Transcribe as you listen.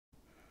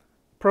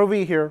Pro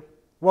V here.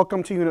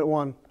 Welcome to Unit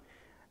 1.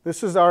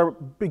 This is our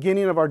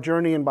beginning of our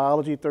journey in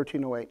Biology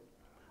 1308.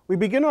 We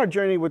begin our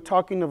journey with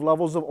talking of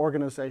levels of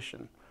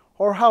organization,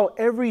 or how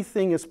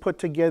everything is put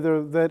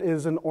together that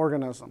is an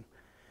organism.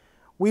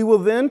 We will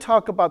then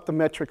talk about the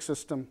metric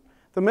system.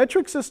 The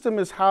metric system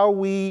is how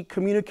we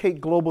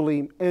communicate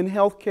globally in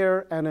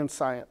healthcare and in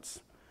science.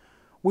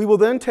 We will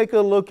then take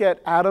a look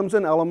at atoms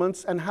and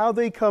elements and how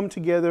they come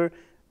together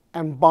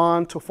and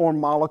bond to form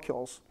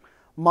molecules.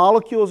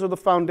 Molecules are the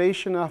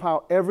foundation of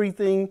how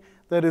everything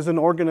that is an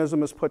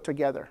organism is put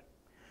together.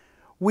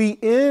 We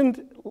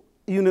end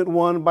Unit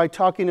 1 by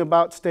talking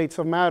about states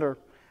of matter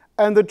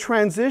and the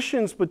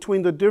transitions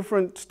between the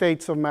different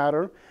states of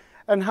matter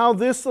and how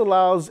this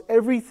allows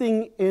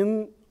everything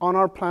on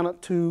our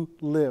planet to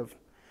live.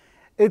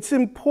 It's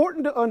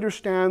important to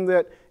understand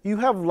that you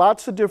have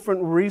lots of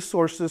different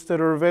resources that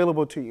are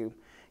available to you.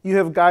 You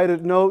have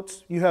guided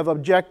notes, you have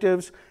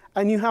objectives,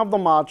 and you have the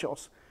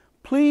modules.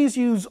 Please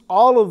use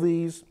all of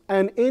these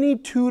and any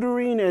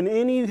tutoring and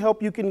any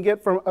help you can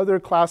get from other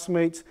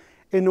classmates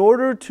in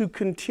order to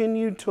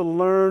continue to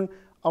learn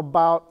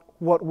about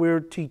what we're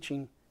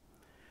teaching.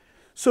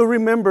 So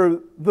remember,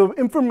 the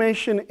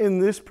information in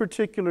this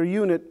particular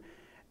unit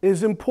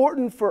is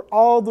important for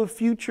all the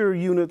future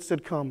units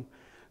that come.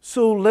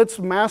 So let's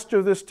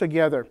master this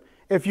together.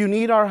 If you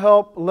need our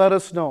help, let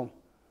us know.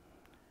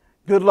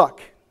 Good luck.